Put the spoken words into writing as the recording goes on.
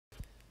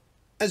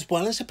As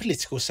well as a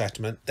political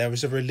settlement, there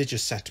was a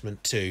religious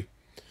settlement too.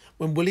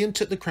 When William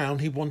took the crown,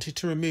 he wanted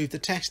to remove the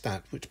Test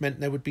Act, which meant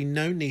there would be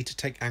no need to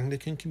take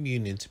Anglican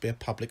communion to be a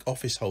public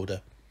office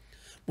holder.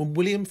 When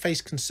William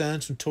faced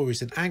concerns from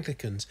Tories and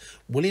Anglicans,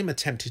 William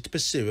attempted to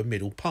pursue a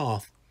middle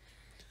path.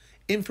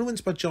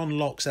 Influenced by John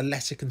Locke's A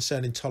Letter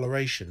Concerning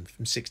Toleration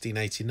from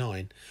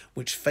 1689,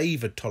 which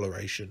favoured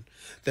toleration,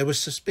 there was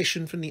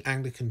suspicion from the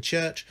Anglican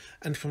Church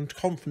and from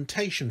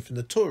confrontation from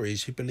the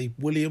Tories, who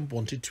believed William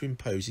wanted to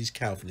impose his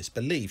Calvinist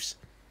beliefs.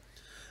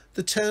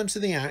 The terms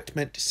of the Act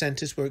meant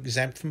dissenters were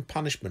exempt from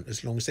punishment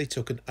as long as they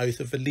took an oath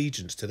of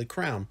allegiance to the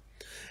Crown,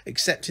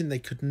 excepting they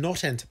could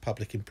not enter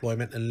public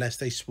employment unless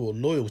they swore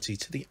loyalty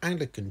to the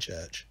Anglican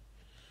Church.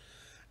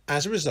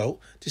 As a result,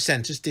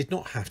 dissenters did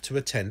not have to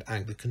attend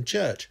Anglican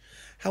Church.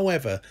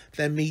 However,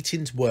 their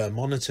meetings were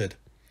monitored.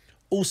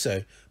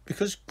 Also,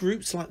 because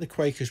groups like the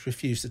Quakers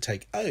refused to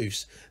take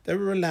oaths, they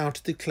were allowed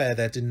to declare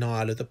their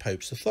denial of the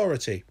Pope's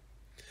authority.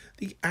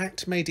 The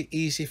Act made it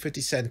easier for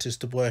dissenters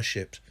to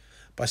worship.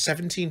 By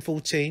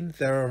 1714,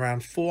 there were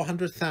around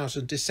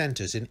 400,000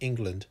 dissenters in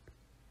England.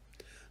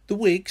 The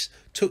Whigs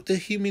took the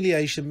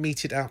humiliation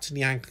meted out to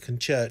the Anglican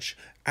Church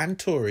and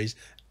Tories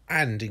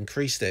and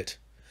increased it.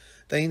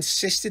 They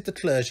insisted the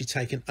clergy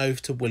take an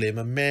oath to William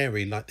and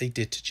Mary like they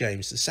did to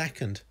James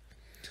II.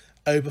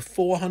 Over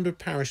 400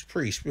 parish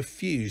priests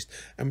refused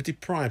and were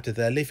deprived of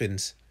their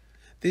livings.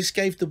 This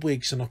gave the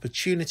Whigs an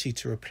opportunity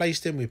to replace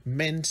them with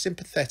men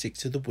sympathetic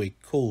to the Whig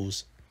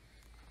cause.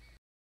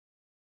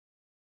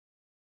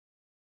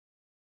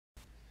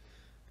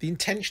 The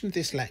intention of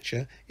this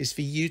lecture is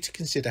for you to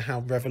consider how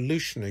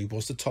revolutionary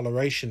was the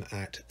Toleration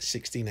Act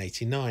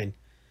 1689.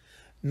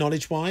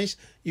 Knowledge-wise,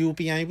 you will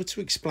be able to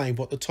explain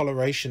what the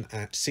Toleration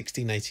Act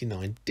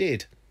 1689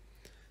 did.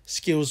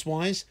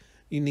 Skills-wise,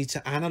 you need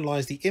to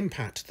analyse the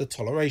impact of the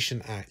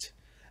Toleration Act.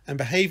 And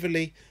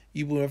behaviourally,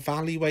 you will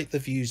evaluate the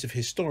views of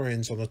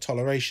historians on the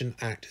Toleration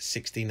Act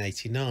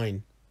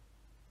 1689.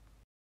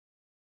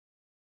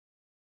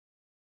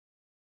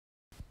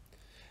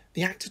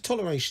 The Act of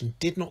Toleration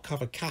did not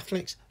cover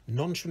Catholics,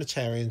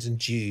 non-Trinitarians and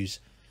Jews.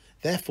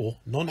 Therefore,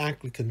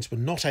 non-Anglicans were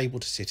not able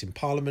to sit in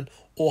Parliament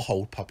or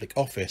hold public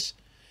office.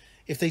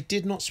 If they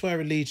did not swear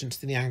allegiance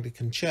to the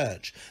Anglican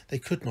Church, they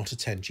could not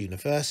attend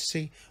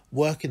university,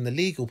 work in the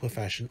legal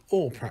profession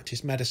or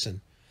practice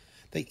medicine.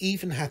 They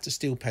even had to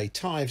still pay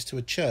tithes to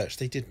a church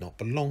they did not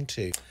belong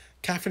to.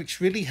 Catholics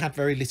really had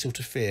very little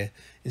to fear.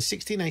 In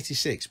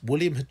 1686,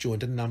 William had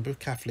joined a number of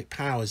Catholic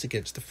powers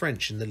against the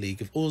French in the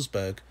League of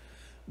Augsburg.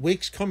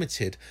 Whigs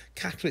commented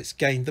Catholics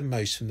gained the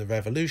most from the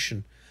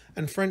Revolution,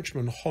 and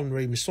Frenchman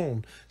Henri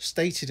Masson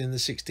stated in the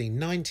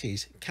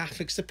 1690s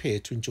Catholics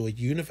appeared to enjoy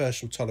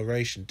universal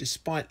toleration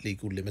despite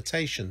legal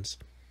limitations.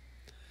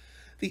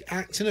 The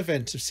acts and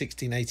events of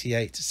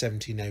 1688 to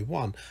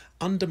 1701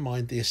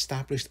 undermined the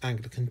established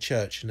Anglican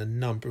Church in a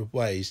number of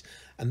ways,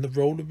 and the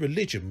role of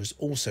religion was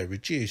also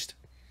reduced.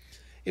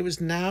 It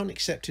was now an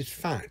accepted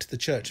fact the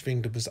Church of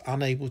England was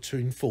unable to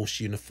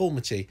enforce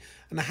uniformity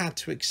and had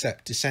to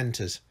accept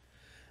dissenters.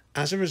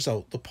 As a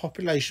result, the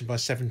population by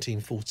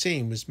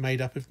 1714 was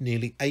made up of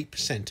nearly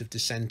 8% of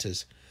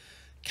dissenters.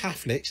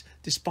 Catholics,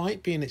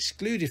 despite being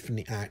excluded from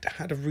the Act,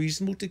 had a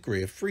reasonable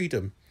degree of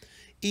freedom,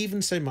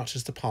 even so much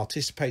as to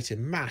participate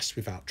in Mass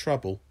without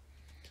trouble.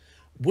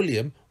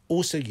 William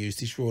also used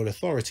his royal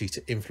authority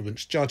to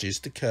influence judges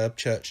to curb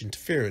church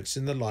interference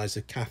in the lives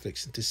of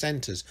Catholics and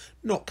dissenters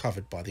not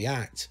covered by the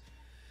Act.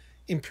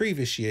 In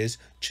previous years,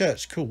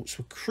 church courts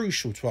were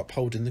crucial to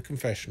upholding the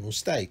confessional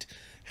state.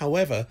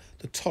 However,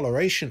 the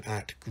Toleration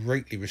Act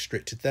greatly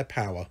restricted their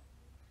power.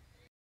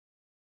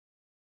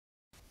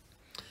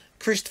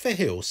 Christopher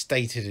Hill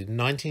stated in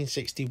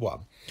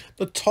 1961,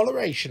 "The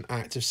Toleration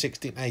Act of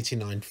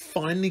 1689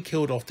 finally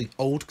killed off the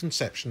old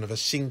conception of a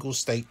single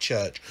state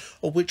church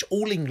of which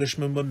all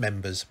Englishmen were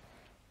members.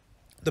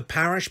 The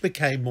parish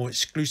became more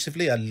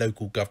exclusively a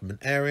local government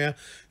area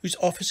whose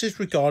officers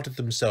regarded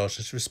themselves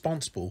as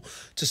responsible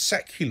to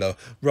secular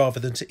rather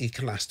than to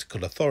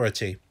ecclesiastical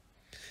authority."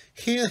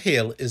 Here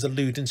Hill is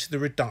alluding to the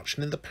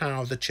reduction in the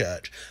power of the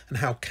church and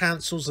how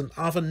councils and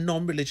other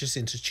non-religious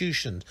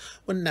institutions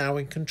were now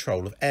in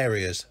control of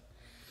areas.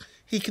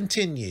 He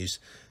continues,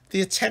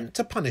 "The attempt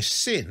to punish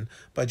sin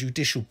by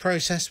judicial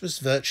process was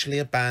virtually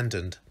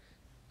abandoned.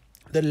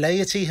 The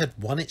laity had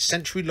won its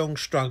century-long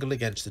struggle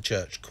against the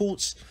church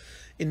courts.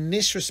 In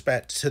this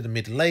respect to the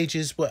Middle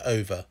Ages were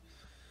over."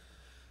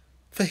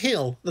 For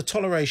Hill, the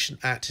Toleration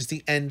Act is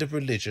the end of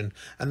religion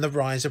and the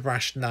rise of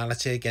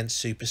rationality against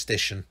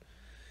superstition.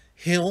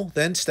 Hill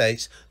then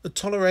states the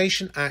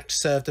Toleration Act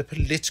served a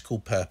political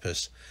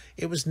purpose.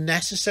 It was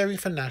necessary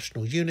for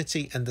national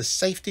unity and the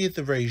safety of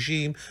the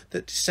regime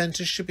that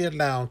dissenters should be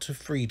allowed to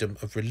freedom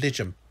of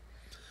religion,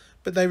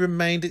 but they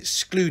remained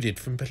excluded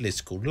from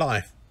political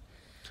life.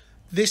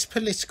 This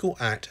political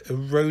act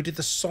eroded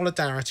the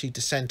solidarity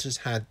dissenters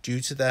had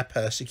due to their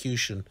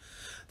persecution.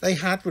 They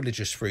had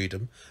religious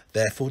freedom,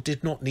 therefore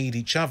did not need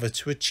each other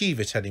to achieve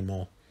it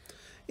anymore.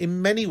 In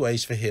many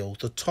ways for Hill,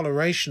 the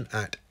Toleration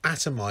Act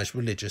atomised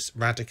religious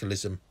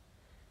radicalism.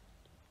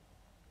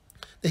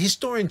 The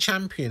historian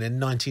Champion in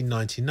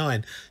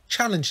 1999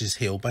 challenges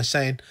Hill by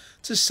saying,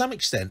 to some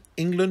extent,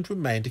 England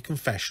remained a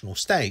confessional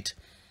state.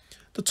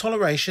 The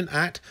Toleration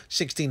Act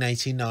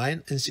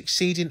 1689 and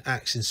succeeding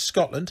acts in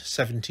Scotland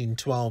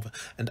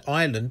 1712 and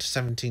Ireland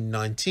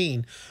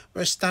 1719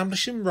 were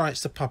establishing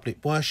rights to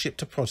public worship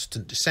to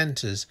Protestant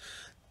dissenters,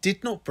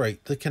 did not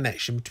break the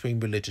connection between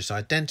religious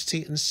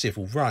identity and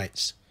civil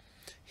rights.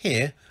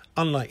 Here,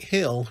 unlike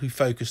Hill, who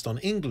focused on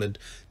England,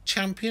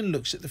 Champion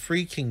looks at the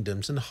three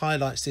kingdoms and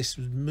highlights this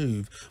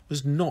move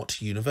was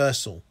not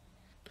universal.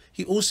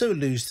 He also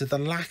alludes to the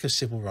lack of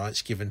civil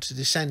rights given to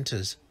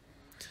dissenters.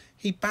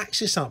 He backs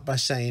this up by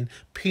saying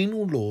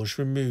penal laws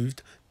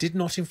removed did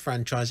not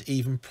enfranchise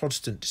even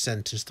Protestant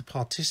dissenters to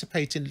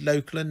participate in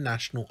local and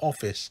national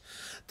office.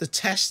 The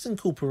Test and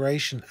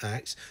Corporation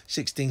Acts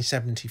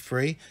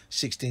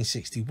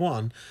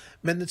 1673-1661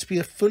 meant that to be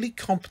a fully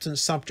competent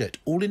subject,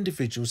 all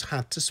individuals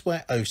had to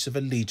swear oaths of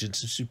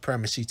allegiance and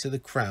supremacy to the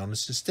Crown and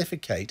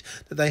certificate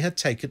that they had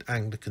taken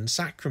Anglican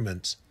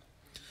sacraments.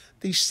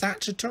 These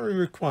statutory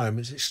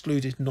requirements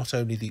excluded not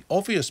only the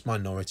obvious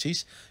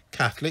minorities,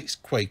 Catholics,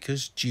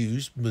 Quakers,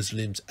 Jews,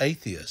 Muslims,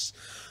 atheists,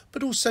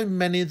 but also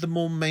many of the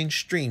more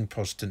mainstream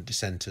Protestant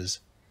dissenters.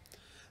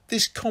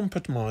 This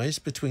compromise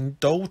between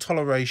dull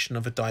toleration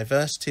of a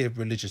diversity of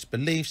religious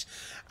beliefs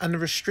and the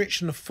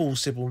restriction of full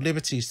civil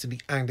liberties to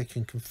the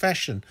Anglican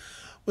confession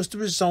was the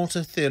result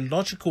of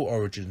theological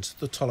origins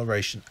of the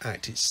Toleration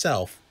Act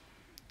itself.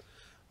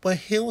 Where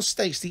Hill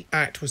states the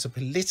act was a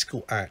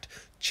political act,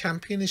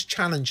 Champion is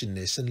challenging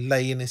this and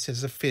laying it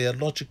as a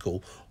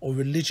theological or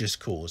religious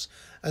cause,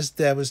 as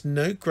there was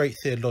no great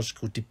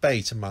theological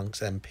debate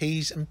amongst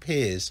MPs and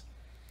peers.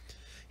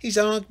 His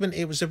argument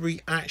it was a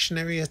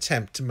reactionary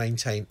attempt to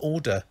maintain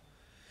order.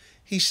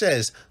 He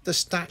says the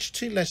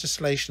statutory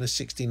legislation of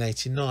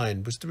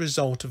 1689 was the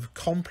result of a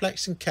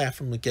complex and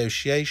careful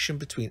negotiation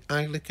between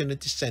Anglican and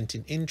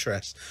dissenting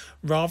interests,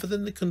 rather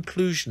than the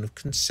conclusion of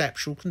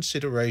conceptual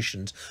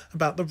considerations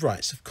about the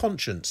rights of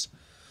conscience.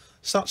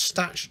 Such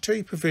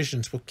statutory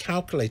provisions were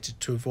calculated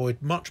to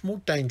avoid much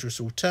more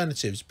dangerous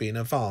alternatives being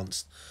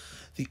advanced.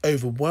 The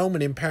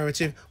overwhelming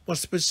imperative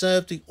was to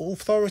preserve the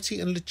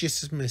authority and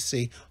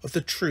legitimacy of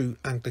the true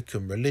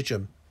Anglican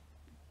religion.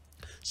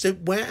 So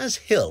whereas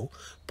Hill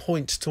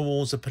points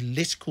towards a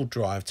political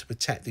drive to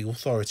protect the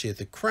authority of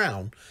the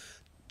Crown,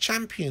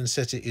 Champion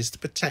says it is to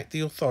protect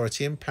the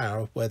authority and power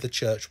of where the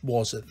Church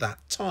was at that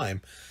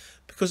time,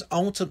 because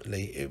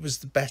ultimately it was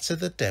the better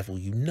the devil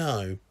you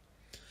know.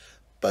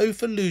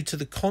 Both allude to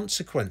the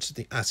consequence of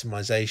the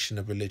atomisation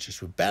of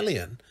religious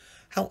rebellion,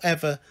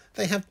 however,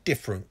 they have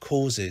different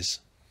causes.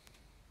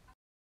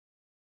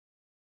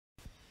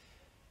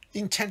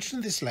 The intention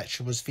of this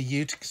lecture was for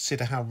you to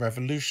consider how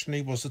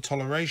revolutionary was the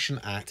Toleration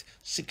Act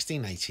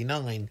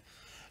 1689.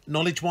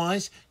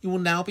 Knowledge-wise, you will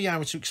now be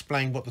able to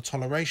explain what the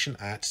Toleration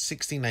Act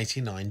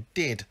 1689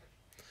 did.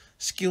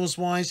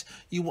 Skills-wise,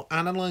 you will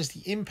analyse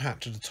the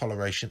impact of the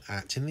Toleration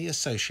Act in the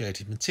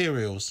associated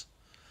materials.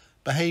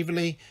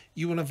 Behaviourally,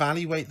 you will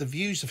evaluate the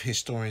views of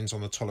historians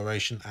on the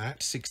Toleration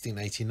Act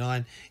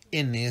 1689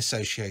 in the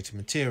associated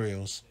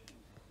materials.